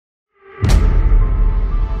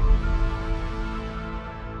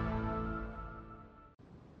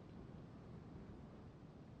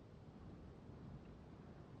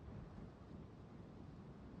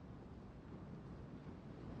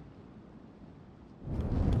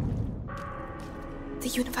The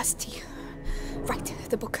university. Right,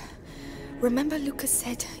 the book. Remember Lucas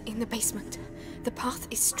said in the basement, the path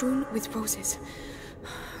is strewn with roses.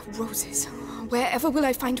 Roses. Wherever will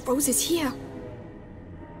I find roses here?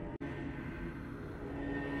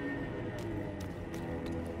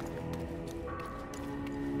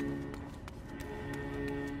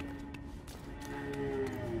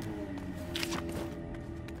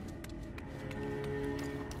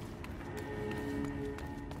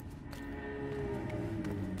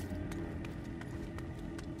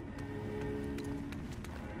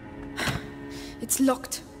 It's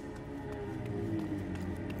locked.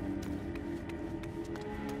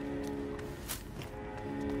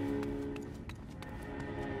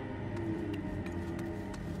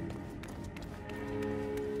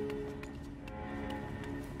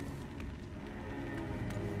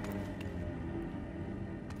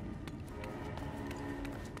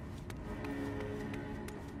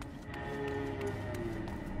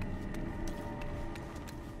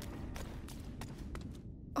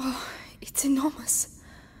 Oh, it's enormous.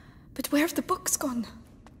 But where have the books gone?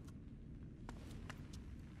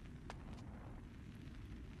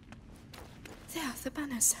 There, the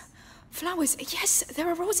banners. Flowers. Yes, there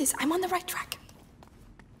are roses. I'm on the right track.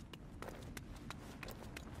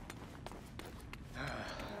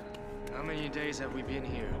 How many days have we been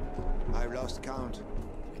here? I've lost count.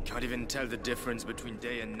 I can't even tell the difference between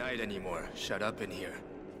day and night anymore. Shut up in here.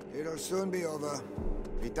 It'll soon be over.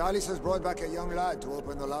 Vitalis has brought back a young lad to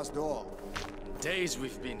open the last door. Days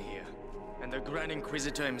we've been here, and the Grand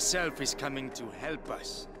Inquisitor himself is coming to help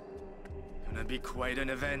us. Gonna be quite an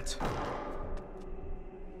event.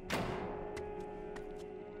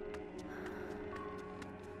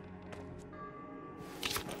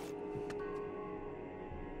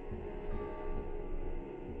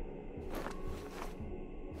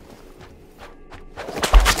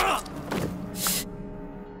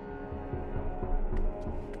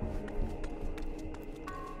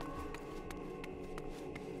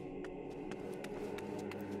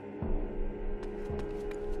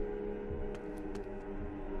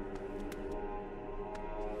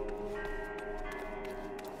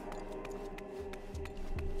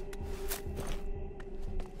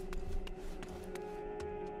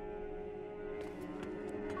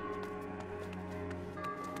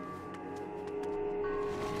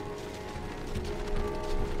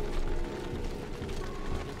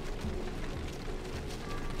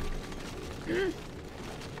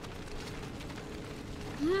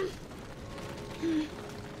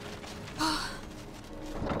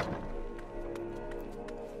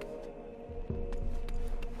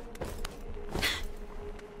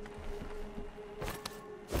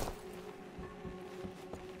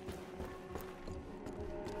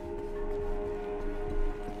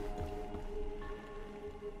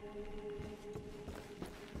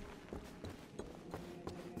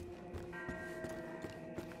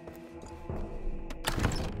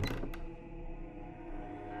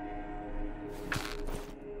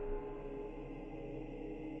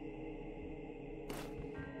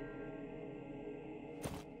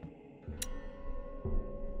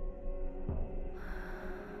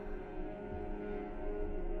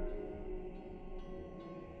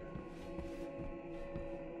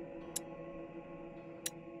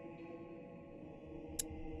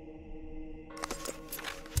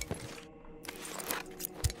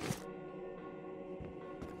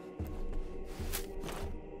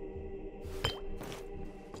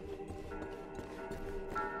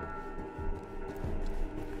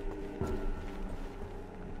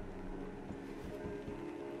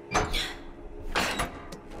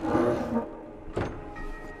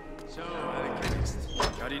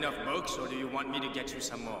 Enough books, or do you want me to get you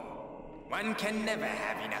some more? One can never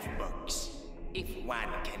have enough books, if one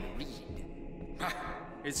can read.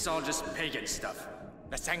 It's all just pagan stuff.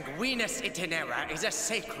 The Sanguinis Itinera is a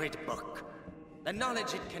sacred book. The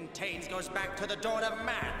knowledge it contains goes back to the dawn of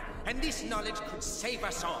man, and this knowledge could save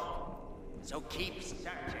us all. So keep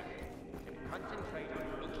searching, and concentrate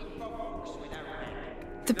on looking for books without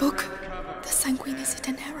end. The book, the Sanguinis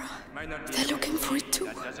Itinera. They're looking for it too.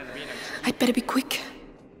 I'd better be quick.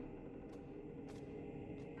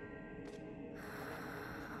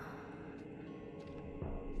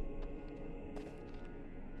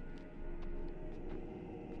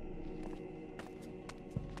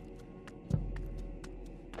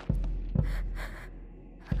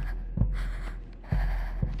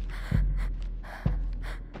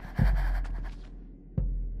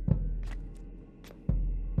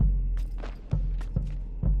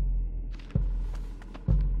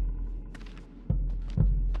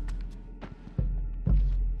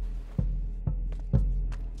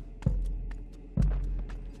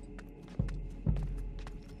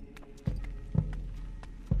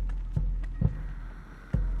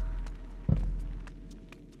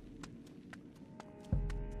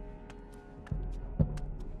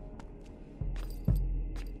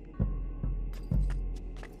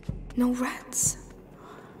 No rats.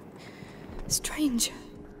 Strange.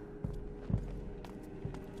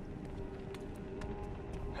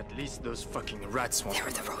 At least those fucking rats won't. There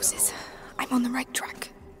are the roses. I'm on the right track.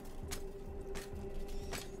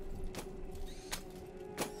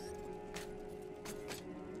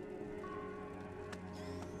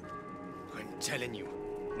 I'm telling you,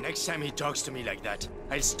 next time he talks to me like that,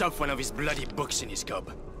 I'll stuff one of his bloody books in his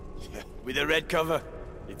gob. Yeah, with a red cover.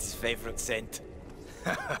 It's his favorite scent.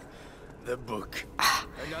 The book.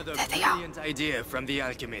 Another there they brilliant idea from the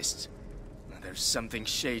alchemists. There's something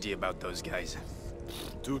shady about those guys.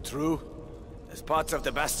 Too true. There's parts of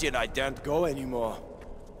the Bastion I daren't go anymore.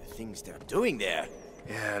 The things they're doing there.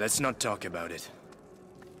 Yeah, let's not talk about it.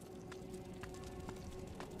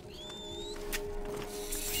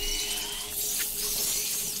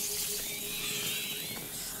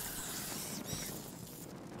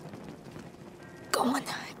 Go on,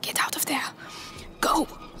 get out of there. Go!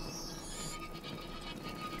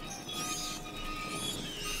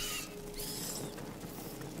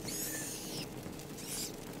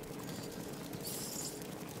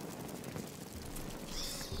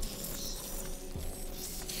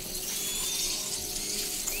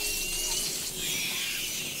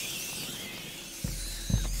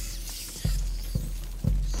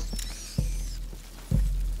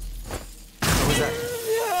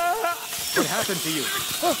 What happened to you?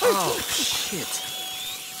 Oh, shit.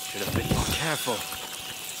 Should have been more careful.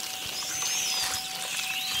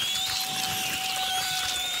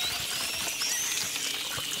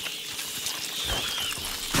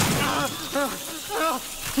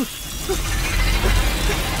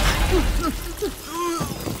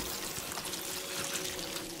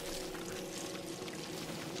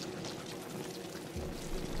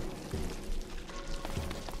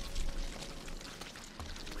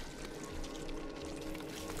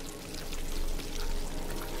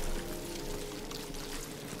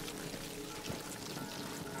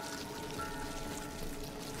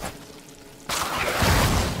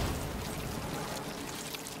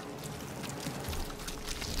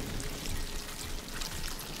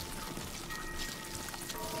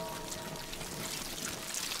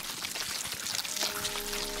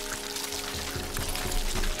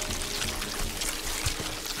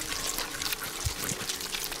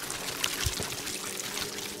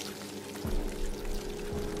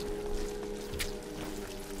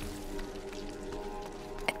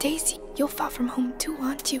 Daisy, you're far from home too,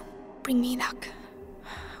 aren't you? Bring me luck.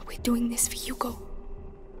 We're doing this for Hugo.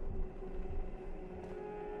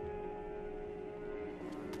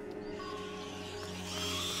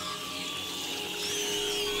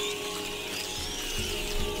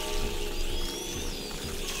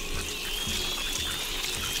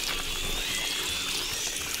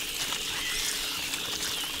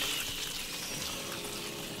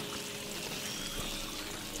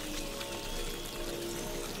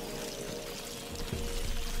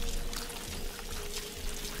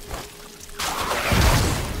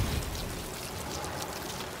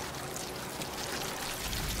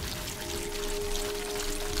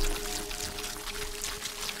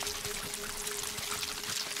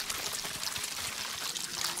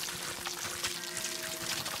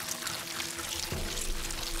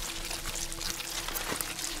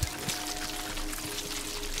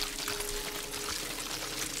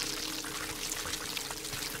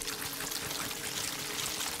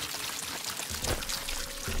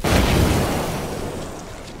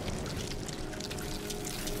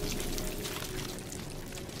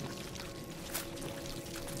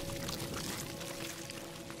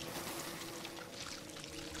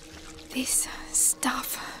 This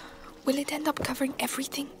stuff, will it end up covering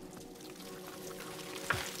everything?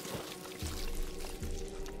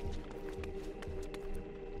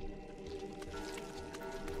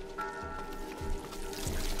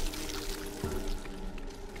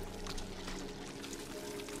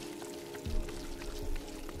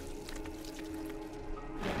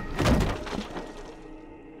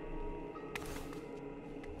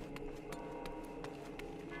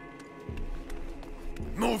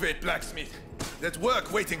 Move it, blacksmith. There's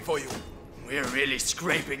work waiting for you. We're really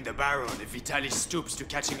scraping the barrel if Vitalis stoops to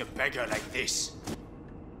catching a beggar like this.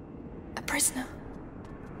 A prisoner.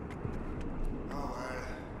 Oh, well,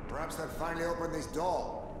 perhaps they'll finally open this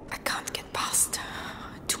door. I can't get past.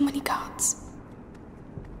 Too many guards.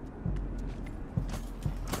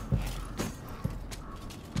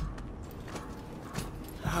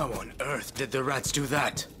 How on earth did the rats do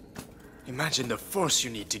that? Imagine the force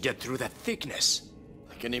you need to get through that thickness.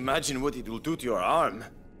 I can imagine what it will do to your arm.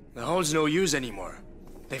 The hole's no use anymore.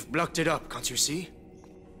 They've blocked it up, can't you see?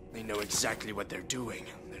 They know exactly what they're doing,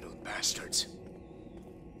 little bastards.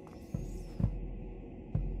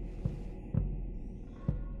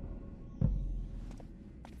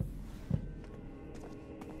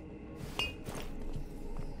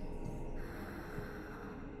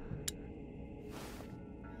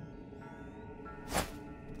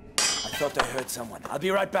 thought I heard someone. I'll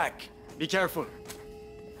be right back. Be careful.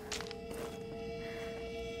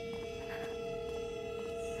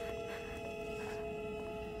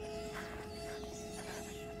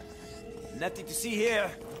 Nothing to see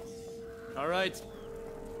here. All right.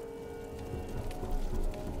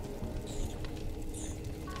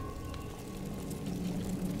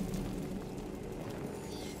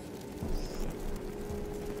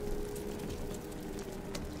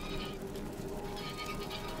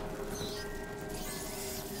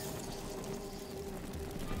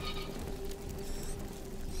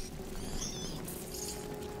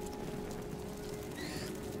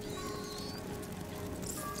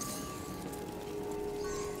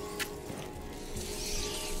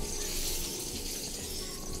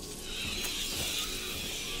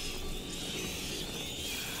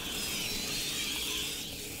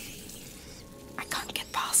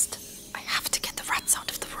 I have to get the rats out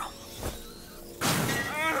of the room.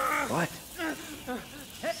 What?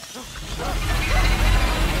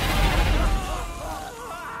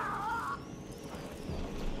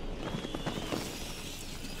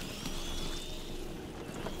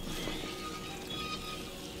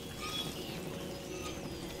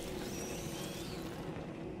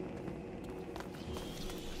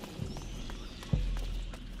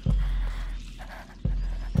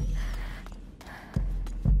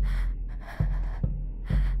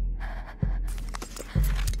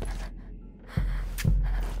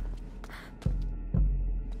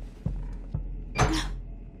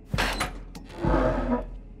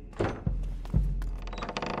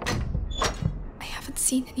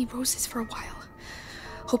 Seen any roses for a while.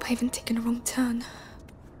 Hope I haven't taken a wrong turn.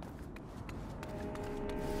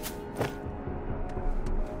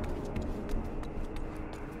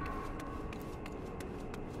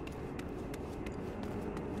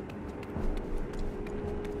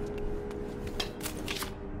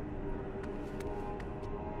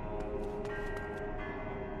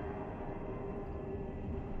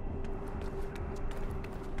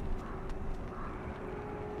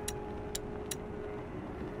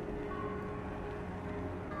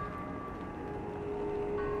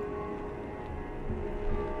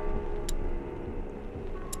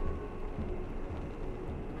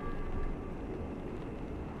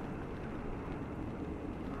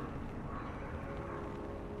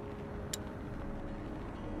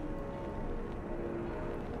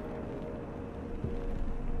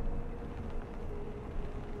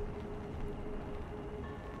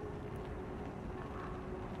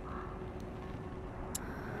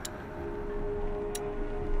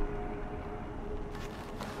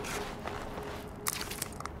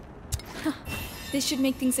 This should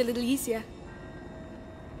make things a little easier.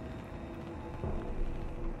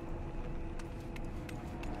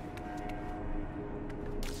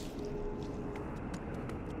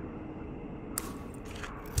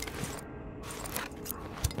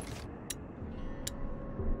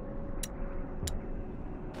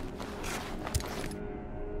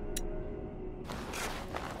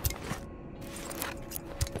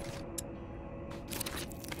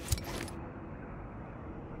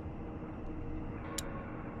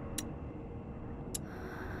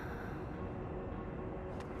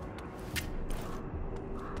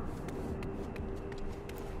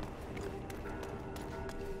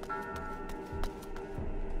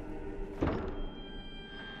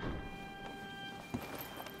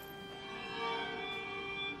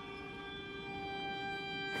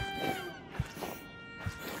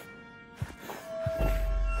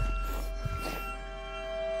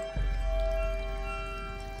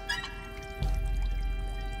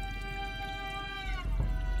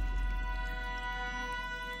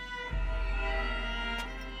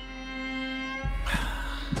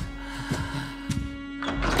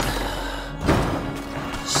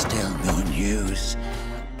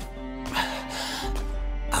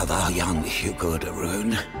 Of our young Hugo de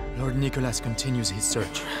Rune. Lord Nicholas continues his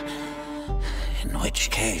search. In which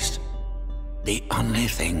case, the only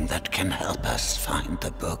thing that can help us find the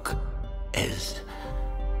book is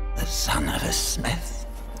the son of a smith.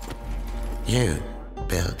 You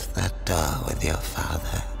built that door with your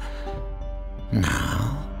father.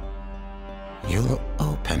 Now, you'll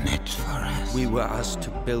open it for us. We were asked to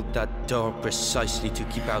build that door precisely to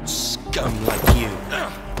keep out scum like you.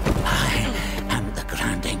 I am the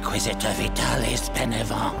Grand Inquisitor Vitalis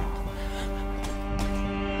Benevent.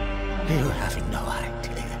 You have no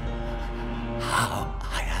idea how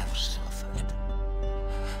I have suffered.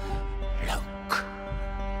 Look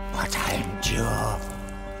what I endure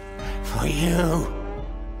for you.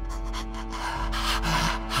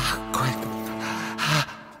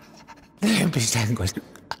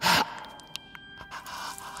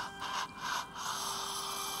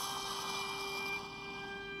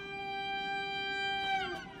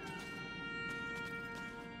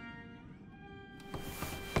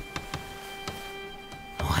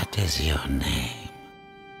 What is your name,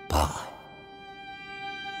 boy?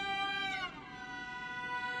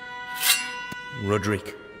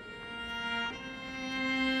 Roderick.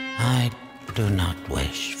 I do not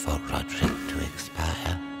wish for Roderick to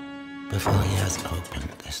expire before he has opened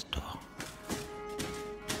this door.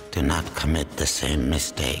 Do not commit the same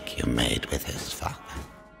mistake you made with his father.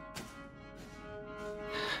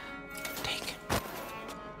 Take it.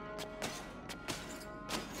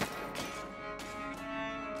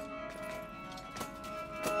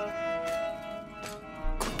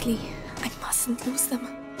 Quickly, I mustn't lose them.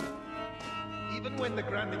 Even when the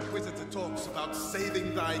Grand Inquisitor talks about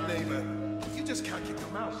saving thy neighbor, you just can't keep your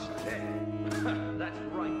mouth shut, eh? That's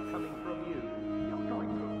right coming from you. You're going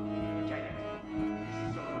to get it.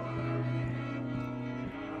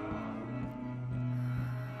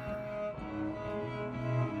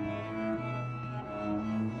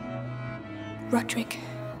 Roderick,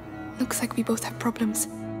 looks like we both have problems.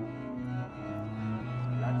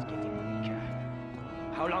 Blood's getting weaker.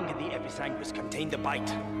 How long can the Episanguis contain the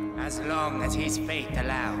bite? As long as his fate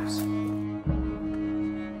allows.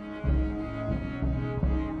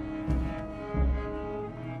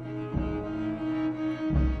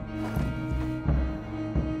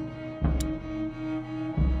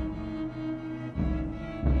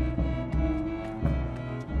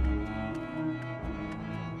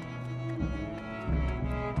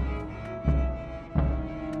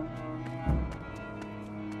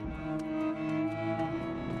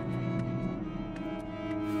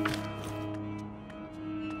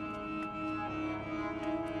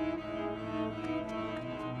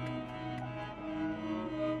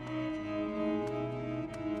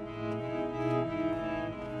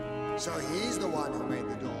 So he's the one who made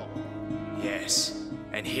the door. Yes,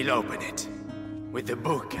 and he'll open it. With the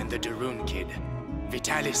book and the Darun kid,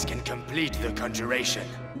 Vitalis can complete the conjuration.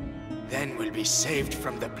 Then we'll be saved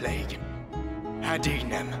from the plague.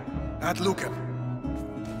 Hadinem. Ad Lucem.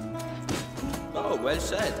 Oh, well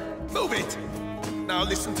said. Move it! Now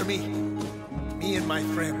listen to me. Me and my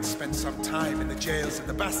friends spent some time in the jails of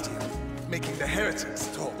the Bastion, making the heretics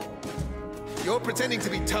talk. You're pretending to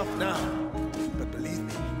be tough now, but believe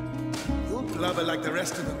me, you'll blubber like the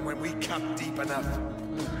rest of them when we cut deep enough.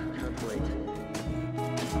 Can't wait.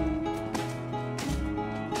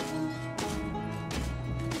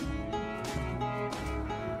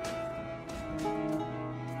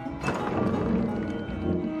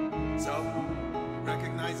 So,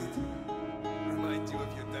 recognize it? Remind you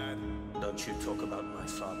of your dad? Don't you talk about my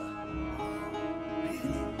father. Really?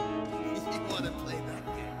 You want to play that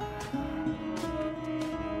game?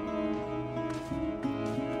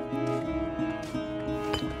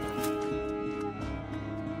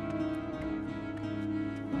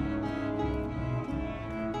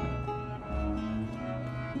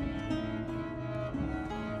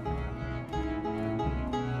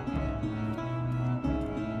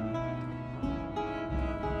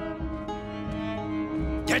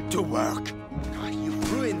 Get to work! God,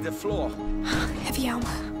 you've ruined the floor. Heavy armor.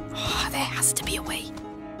 Oh, there has to be a way.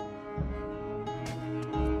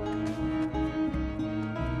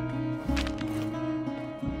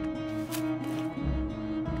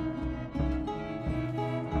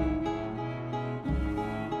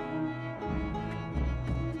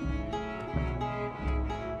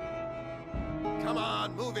 Come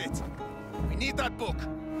on, move it! We need that book!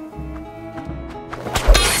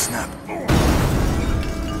 Snap!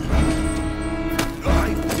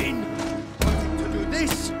 I've been wanting to do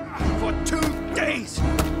this for 2 days.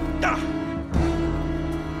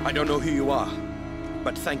 I don't know who you are,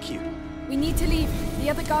 but thank you. We need to leave. The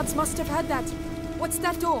other guards must have heard that. What's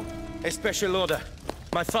that door? A special order.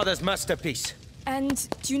 My father's masterpiece. And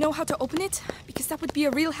do you know how to open it? Because that would be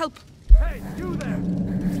a real help. Hey, you there!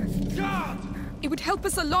 Guard! It would help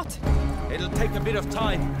us a lot. It'll take a bit of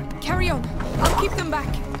time. Carry on. I'll keep them back.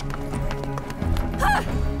 Ah!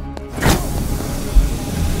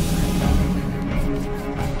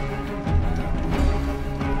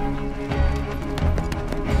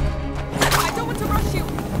 I don't want to rush you,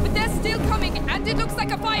 but they're still coming, and it looks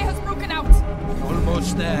like a fire has broken out.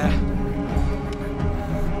 Almost there.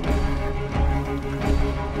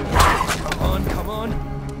 Come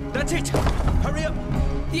on. That's it. Hurry up.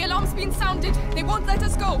 The alarm's been sounded. They won't let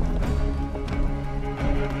us go.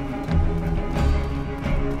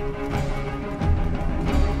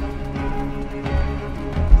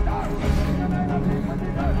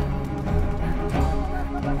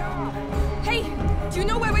 Hey, do you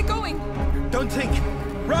know where we're going? Don't think.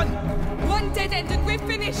 Run! One dead end and we're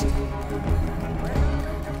finished.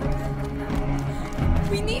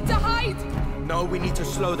 We need to hide. No, we need to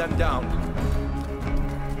slow them down.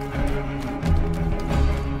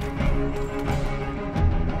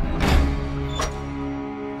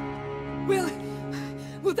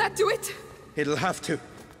 Will that do it? It'll have to.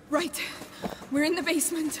 Right. We're in the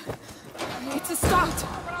basement. It's a start.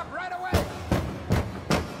 Open up right away!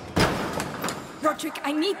 Roderick,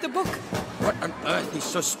 I need the book. What on earth is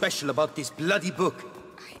so special about this bloody book?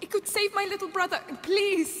 It could save my little brother.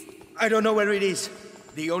 Please. I don't know where it is.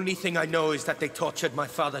 The only thing I know is that they tortured my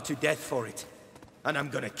father to death for it. And I'm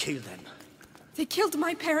gonna kill them. They killed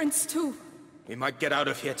my parents too. We might get out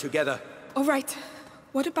of here together. All right.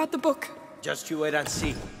 What about the book? Just you wait and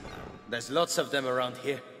see. There's lots of them around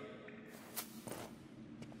here.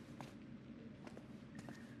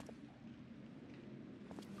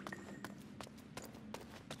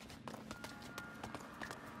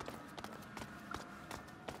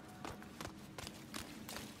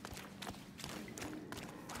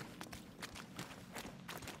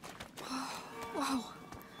 Wow.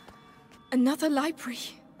 Another library.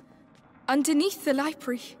 Underneath the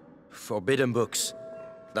library. Forbidden books.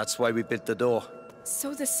 That's why we built the door.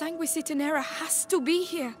 So the Sanguisitanera has to be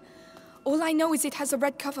here. All I know is it has a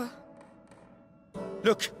red cover.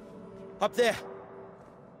 Look! Up there!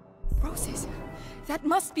 Roses. That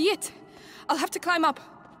must be it. I'll have to climb up.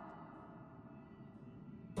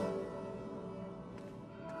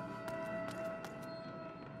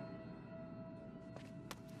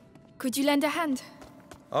 Could you lend a hand?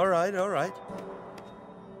 All right, all right.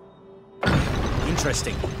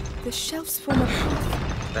 Interesting. The shelves form a path.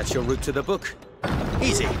 That's your route to the book.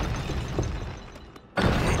 Easy.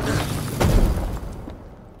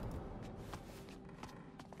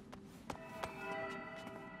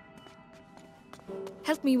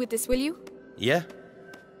 Help me with this, will you? Yeah?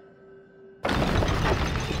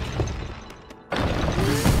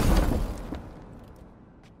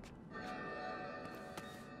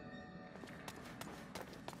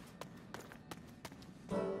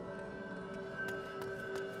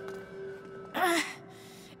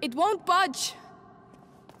 It won't budge.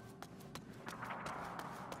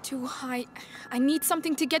 Too high. I need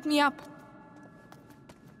something to get me up.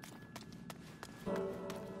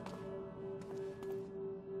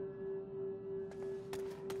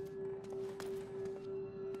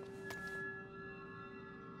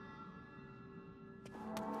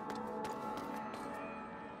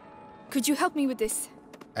 Could you help me with this?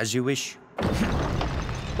 As you wish.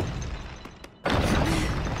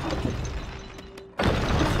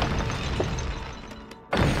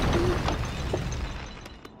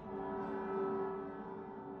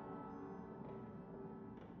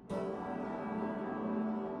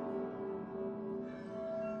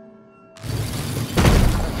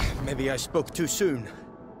 Maybe I spoke too soon.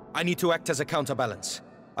 I need to act as a counterbalance.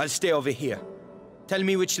 I'll stay over here. Tell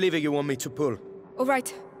me which lever you want me to pull. All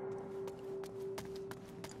right.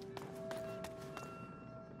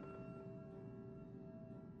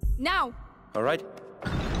 Now! All right?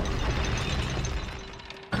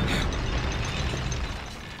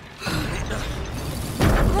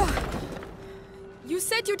 You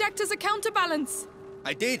said you'd act as a counterbalance.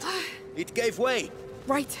 I did. It gave way.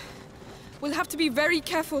 Right. We'll have to be very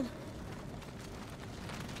careful.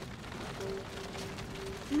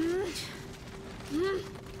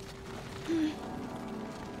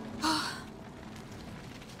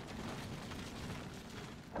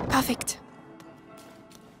 Perfect.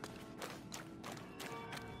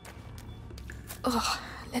 Oh,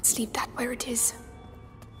 let's leave that where it is.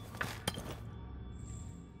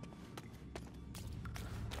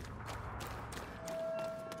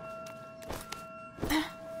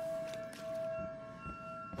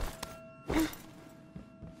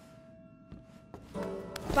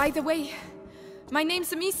 By the way, my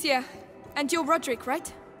name's Amicia, and you're Roderick,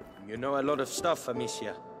 right? You know a lot of stuff,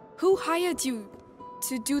 Amicia. Who hired you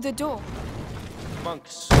to do the door?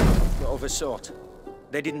 Monks of a sort.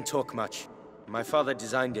 They didn't talk much. My father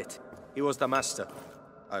designed it. He was the master.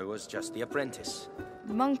 I was just the apprentice.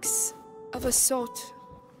 Monks of a sort,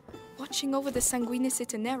 watching over the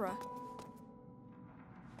Sanguisitanera.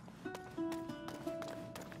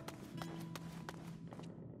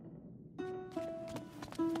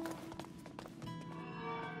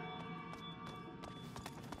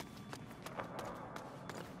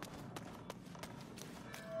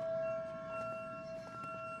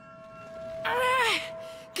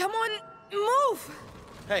 Come on, move!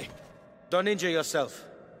 Hey, don't injure yourself.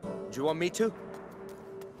 Do you want me to?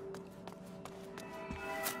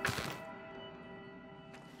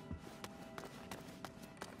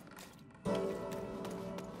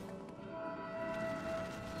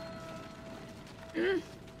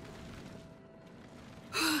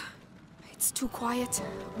 It's too quiet.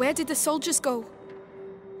 Where did the soldiers go?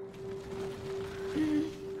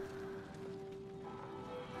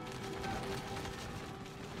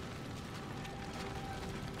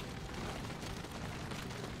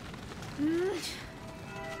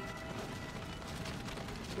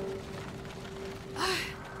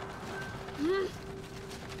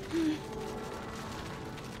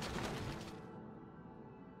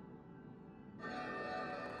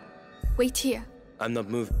 Wait here. I'm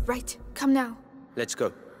not moving. Right, come now. Let's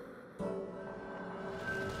go.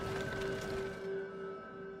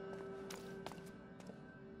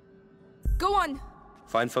 Go on!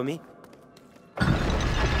 Fine for me?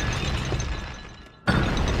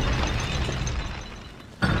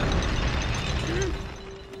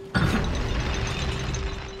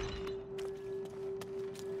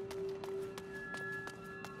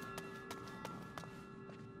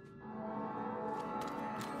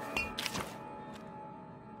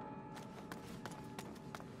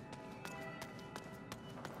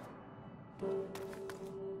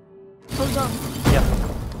 Hold on. Yeah.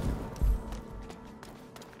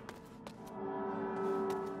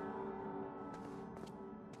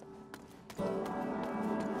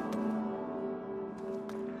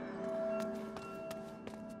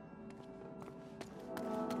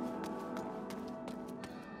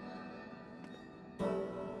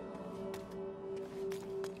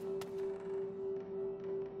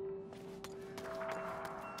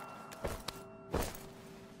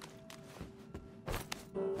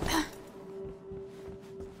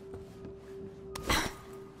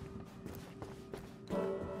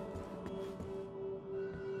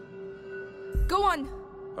 Go on!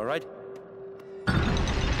 All right.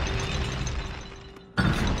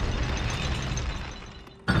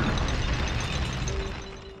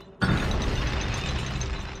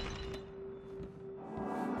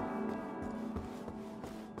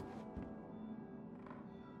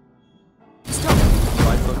 Stop!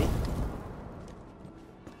 Fine for me?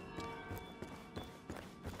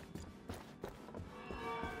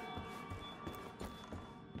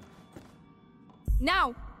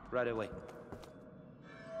 Now! Right away.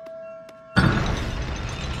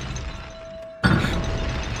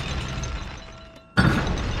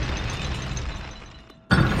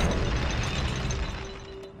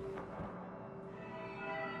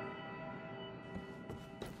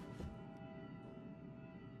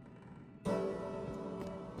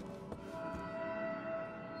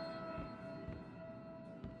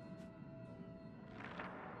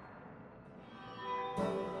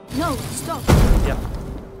 No, stop! Yeah.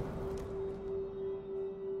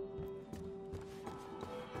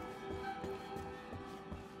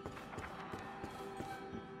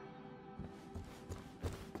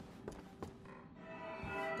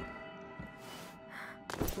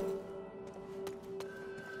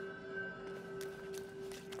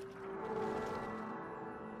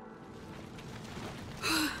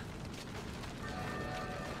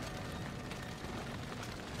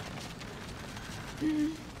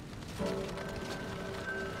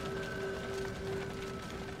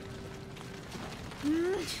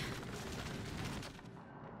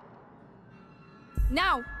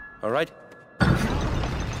 Now! All right.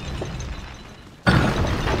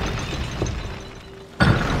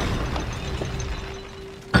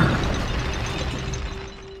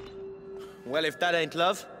 Well, if that ain't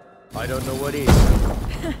love, I don't know what is.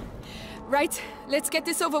 Right, let's get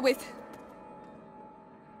this over with.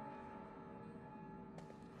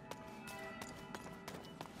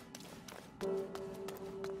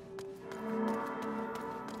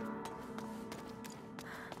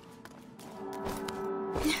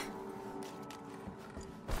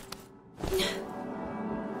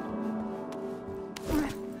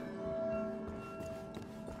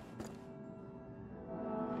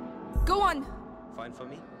 Go on! Fine for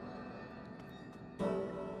me?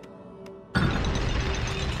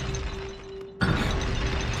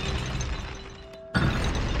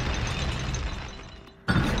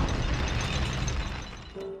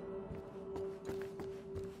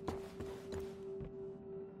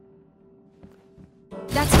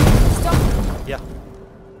 That's it! Stop! Yeah.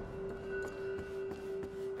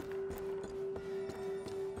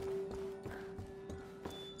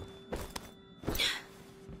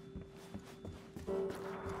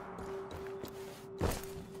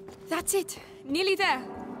 That's it! Nearly there!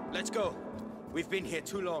 Let's go. We've been here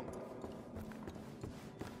too long.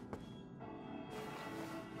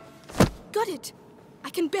 Got it! I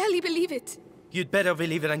can barely believe it! You'd better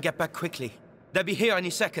believe it and get back quickly. They'll be here any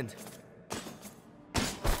second.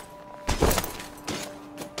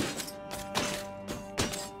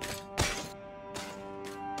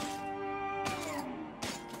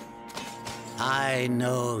 I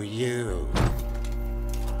know you.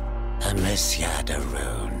 Amicia de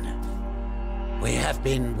Rune. We have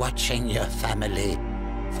been watching your family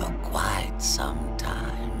for quite some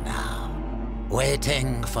time now.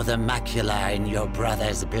 Waiting for the macula in your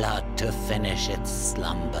brother's blood to finish its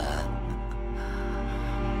slumber.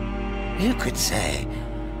 You could say,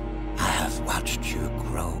 I have watched you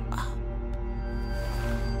grow up.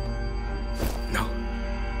 No.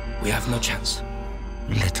 We have no chance.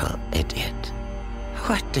 Little idiot.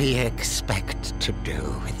 What do you expect to do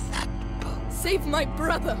with that book? Save my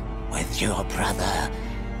brother! With your brother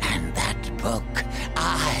and that book,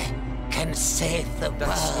 I can save the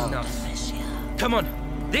That's world, enough. Amicia. Come on,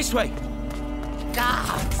 this way!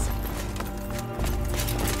 Guards!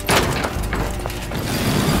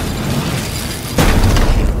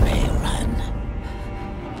 You may run,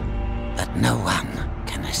 but no one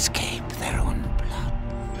can escape their own blood.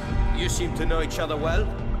 You seem to know each other well.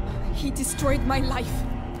 He destroyed my life.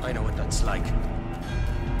 I know what that's like.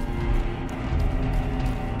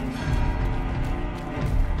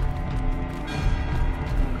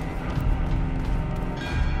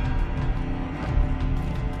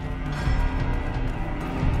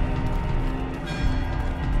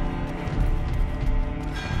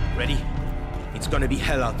 Ready? It's gonna be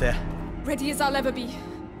hell out there. Ready as I'll ever be.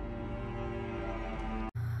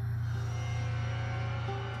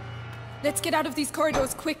 Let's get out of these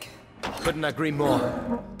corridors, quick. Couldn't agree more.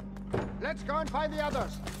 Let's go and find the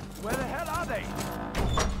others. Where the hell are they?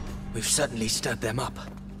 We've certainly stirred them up.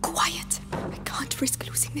 Quiet. I can't risk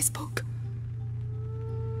losing this book.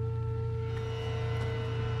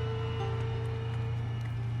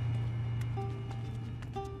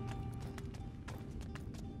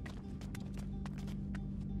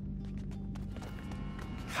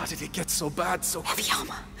 How did it get so bad so Heavy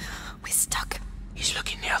armor. We're stuck. He's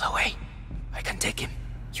looking the other way. I can take him.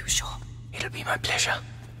 You sure? It'll be my pleasure.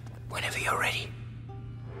 Whenever you're ready.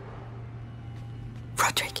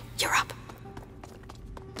 Roderick, you're up.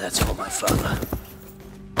 That's for my father.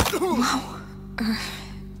 Wow.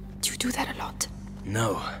 Do you do that a lot?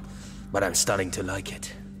 No, but I'm starting to like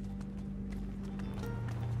it.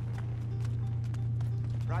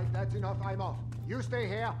 Right, that's enough. I'm off. You stay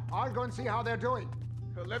here. I'll go and see how they're doing.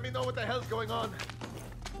 Let me know what the hell's going on.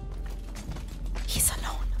 He's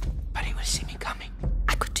alone. But he will see me coming.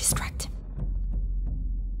 I could distract him.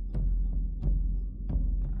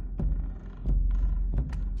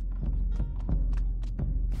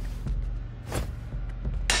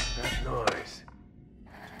 That noise.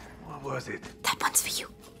 What was it? That one's for you.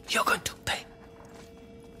 You're going to pay.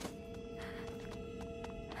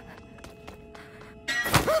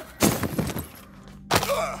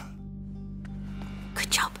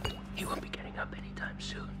 Good job. He won't be getting up anytime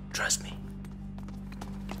soon. Trust me.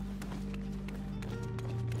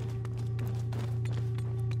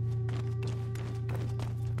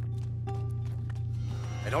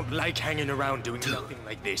 I don't like hanging around doing nothing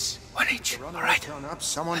like this. One each. All Alright. turn up.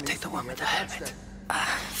 Someone I'll take the one with the helmet.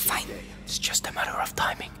 Fine. It's just a matter of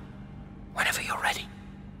timing. Whenever you're ready.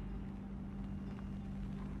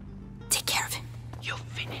 Take care of him. You're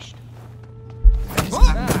finished.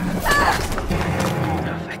 Ah!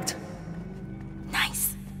 Perfect.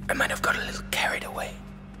 Nice. I might have got a little carried away.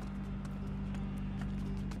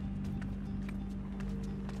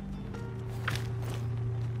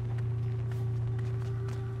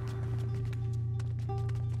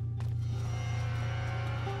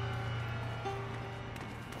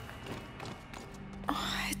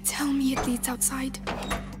 Tell me it leads outside.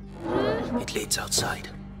 It leads outside.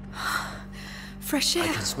 Fresh air. I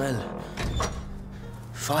can smell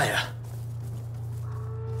fire.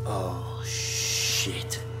 Oh,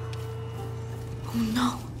 shit. Oh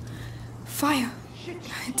no. Fire.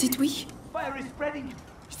 Did we? Fire is spreading.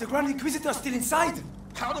 Is the Grand Inquisitor still inside?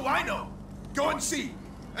 How do I know? Go and see.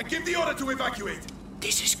 And give the order to evacuate.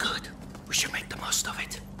 This is good. We should make the most of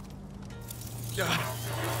it. Yeah,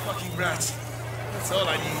 fucking rats. That's all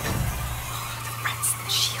I need. The rats, the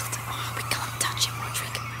shield. Oh, we can't touch him,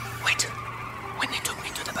 Roderick. Wait. When they took me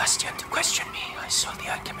to the Bastion to question me, I saw the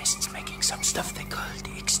alchemists making some stuff they called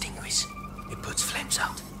extinguish. It puts flames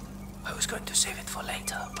out. I was going to save it for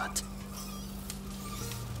later, but...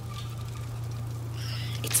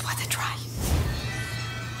 It's worth a try.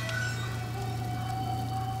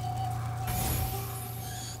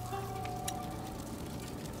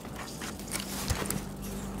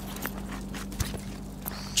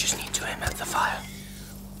 just need to aim at the fire.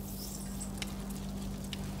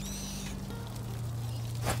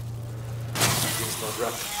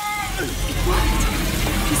 It worked.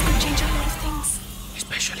 This could change a lot of things.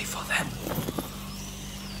 Especially for them.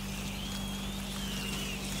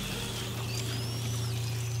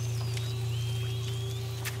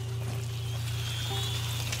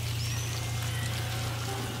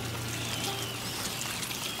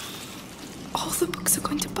 All the books are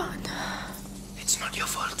going to burn. It's not your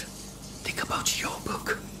fault. Think about your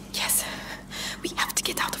book. Yes, we have to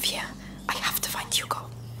get out of here. I have to find Hugo.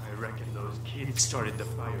 I reckon those kids started the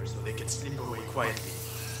fire so they could slip away quietly.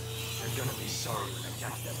 They're gonna be sorry when I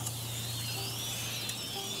catch them.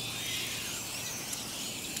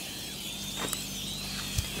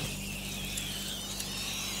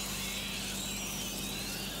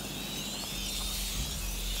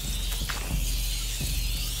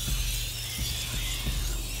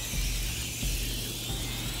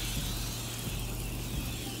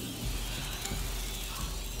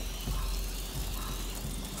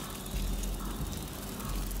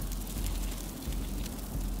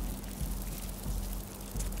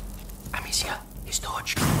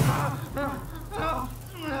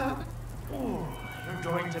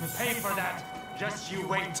 for that. Just you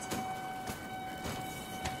wait.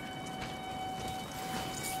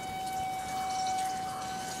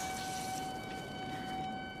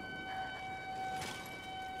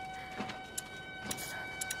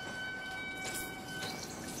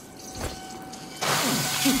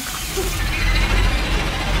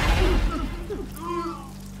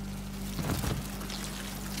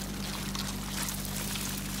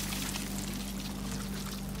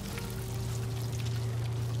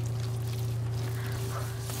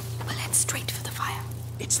 We'll head straight for the fire.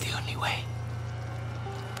 It's the only way.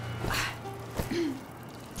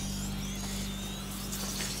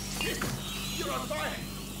 You're on fire!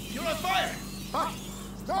 You're on fire! Ah,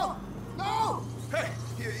 stop! No! Hey,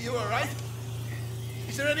 you all right?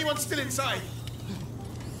 Is there anyone still inside?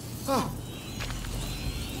 Oh.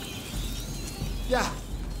 Yeah,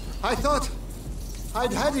 I thought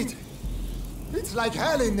I'd had it. It's like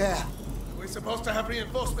hell in there. We're supposed to have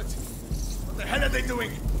reinforcements. What the hell are they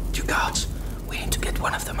doing? 2 guards. We need to get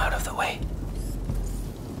one of them out of the way.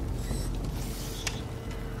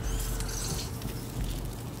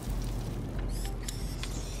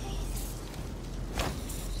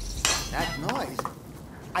 That noise,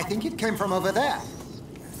 I think it came from over there.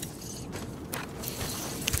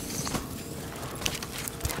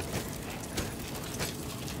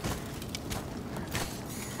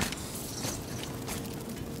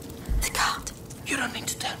 The guard. You don't need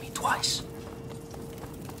to tell me twice.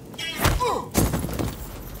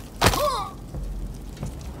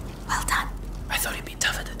 Well done. I thought he'd be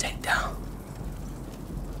tougher to take down.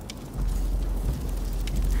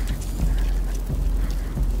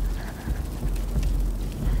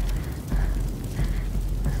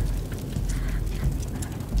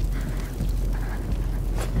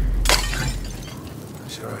 I'm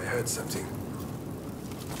sure I heard something.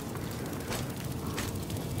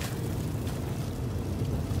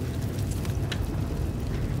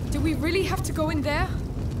 Do we really have to go in there?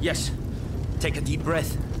 Yes. Take a deep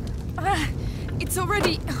breath. It's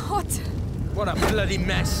already hot. What a bloody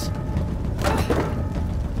mess.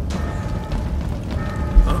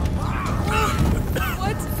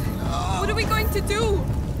 What? What are we going to do?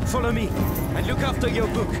 Follow me and look after your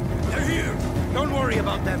book. They're here. Don't worry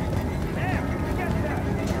about them.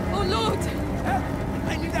 Oh, Lord!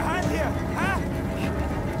 I need a hand here. Huh?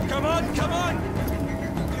 Come on, come on.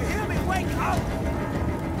 You hear me? Wake up.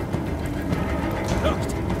 Look,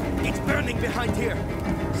 it's burning behind here.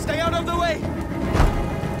 Stay out of the way.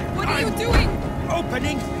 What are you doing?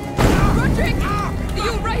 Opening. Roderick! Are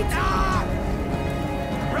you right?